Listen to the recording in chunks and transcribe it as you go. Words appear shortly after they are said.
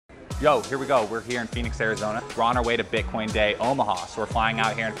Yo, here we go. We're here in Phoenix, Arizona. We're on our way to Bitcoin Day, Omaha. So we're flying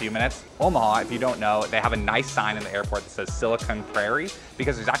out here in a few minutes. Omaha, if you don't know, they have a nice sign in the airport that says Silicon Prairie,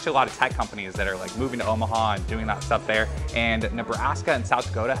 because there's actually a lot of tech companies that are like moving to Omaha and doing that stuff there. And Nebraska and South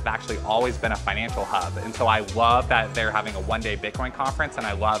Dakota have actually always been a financial hub. And so I love that they're having a one-day Bitcoin conference, and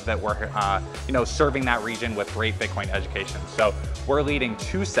I love that we're serving that region with great Bitcoin education. So we're leading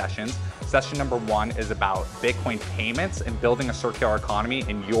 2 sessions. Session number 1 is about Bitcoin payments and building a circular economy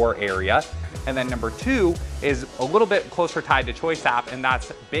in your area. And then number 2 is a little bit closer tied to Choice App, and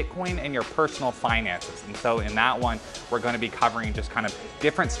that's Bitcoin and your personal finances. And so in that one, we're going to be covering just kind of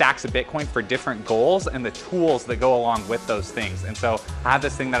different stacks of Bitcoin for different goals and the tools that go along with those things. And so I have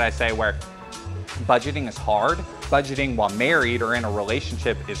this thing that I say where budgeting is hard. Budgeting while married or in a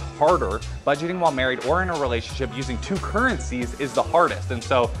relationship is harder. Budgeting while married or in a relationship using 2 currencies is the hardest. And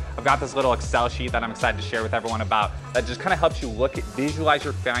so I've got this little Excel sheet that I'm excited to share with everyone about that just kind of helps you visualize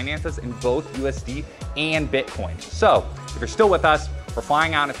your finances in both USD and Bitcoin. So if you're still with us, we're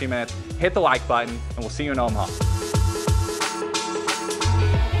flying out in a few minutes. Hit the like button and we'll see you in Omaha.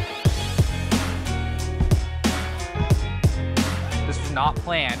 This was not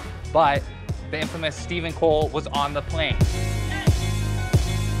planned, but the infamous Stephen Cole was on the plane.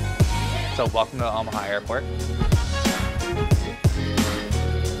 So welcome to Omaha Airport.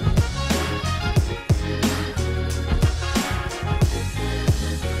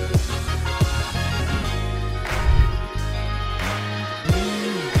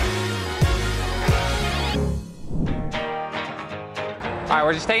 All right,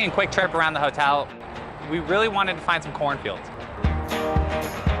 we're just taking a quick trip around the hotel. We really wanted to find some cornfields.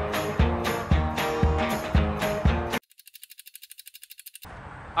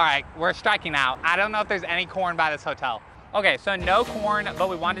 All right, we're striking out. I don't know if there's any corn by this hotel. Okay, so no corn, but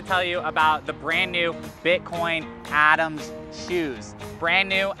we wanted to tell you about the brand new Bitcoin Adams shoes. Brand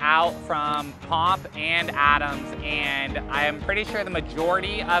new, out from Pomp and Adams, and I am pretty sure the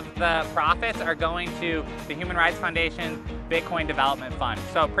majority of the profits are going to the Human Rights Foundation Bitcoin Development Fund.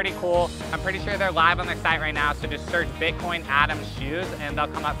 So pretty cool. I'm pretty sure they're live on their site right now, so just search Bitcoin Adams shoes and they'll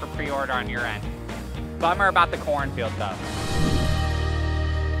come up for pre-order on your end. Bummer about the cornfield though.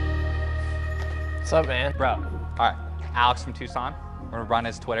 What's up, man? Bro, all right, Alex from Tucson. We're gonna run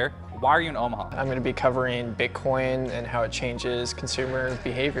his Twitter. Why are you in Omaha? I'm gonna be covering Bitcoin and how it changes consumer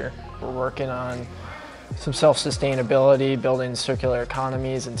behavior. We're working on some self-sustainability, building circular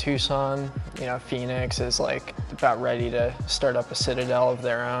economies in Tucson. You know, Phoenix is like about ready to start up a citadel of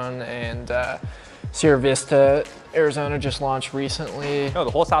their own, and Sierra Vista, Arizona just launched recently. No,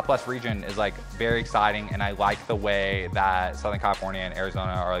 the whole Southwest region is like very exciting, and I like the way that Southern California and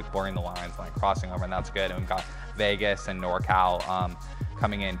Arizona are like blurring the lines and like crossing over, and that's good. And we've got Vegas and NorCal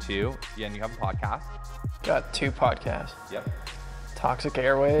coming in too. Yeah, and you have a podcast. Got 2 podcasts. Yep. Toxic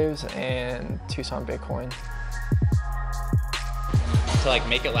Airwaves and Tucson Bitcoin. To like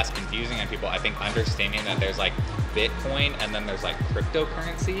make it less confusing on people, I think understanding that there's like Bitcoin and then there's like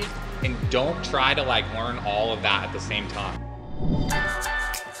cryptocurrency, and don't try to like learn all of that at the same time.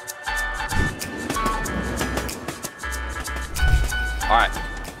 All right,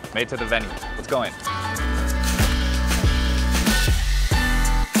 made it to the venue. Let's go in.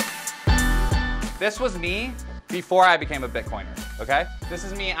 This was me before I became a Bitcoiner, okay? This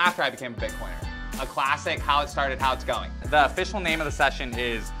is me after I became a Bitcoiner. A classic, how it started, how it's going. The official name of the session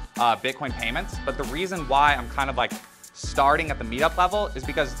is Bitcoin payments, but the reason why I'm kind of like starting at the meetup level is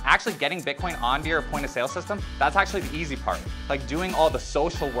because actually getting Bitcoin onto your point of sale system, that's actually the easy part. Like doing all the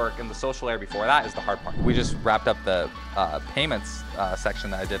social work and the social layer before that is the hard part. We just wrapped up the payments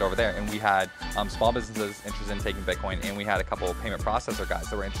section that I did over there, and we had small businesses interested in taking Bitcoin, and we had a couple of payment processor guys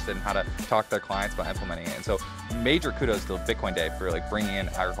that were interested in how to talk to their clients about implementing it. And so major kudos to Bitcoin Day for like bringing in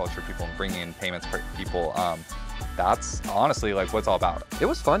agriculture people and bringing in payments people. That's honestly like what it's all about. It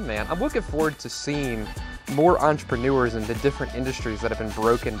was fun, man. I'm looking forward to seeing more entrepreneurs in the different industries that have been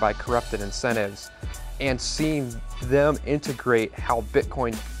broken by corrupted incentives, and seeing them integrate how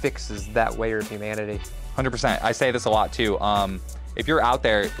Bitcoin fixes that layer of humanity. 100%. I say this a lot too. If you're out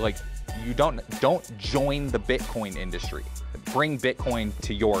there, like, you don't join the Bitcoin industry. Bring Bitcoin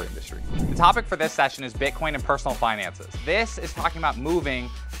to your industry. The topic for this session is Bitcoin and personal finances. This is talking about moving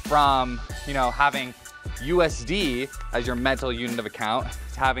from, having USD as your mental unit of account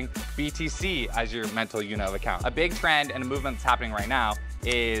to having BTC as your mental unit of account. A big trend and a movement that's happening right now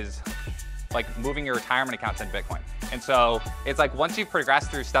is like moving your retirement accounts into Bitcoin. And so it's like once you've progressed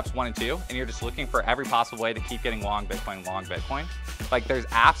through steps 1 and 2 and you're just looking for every possible way to keep getting long Bitcoin, like there's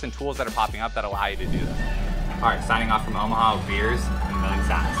apps and tools that are popping up that allow you to do this. All right, signing off from Omaha with beers and a million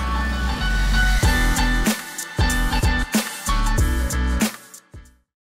sats.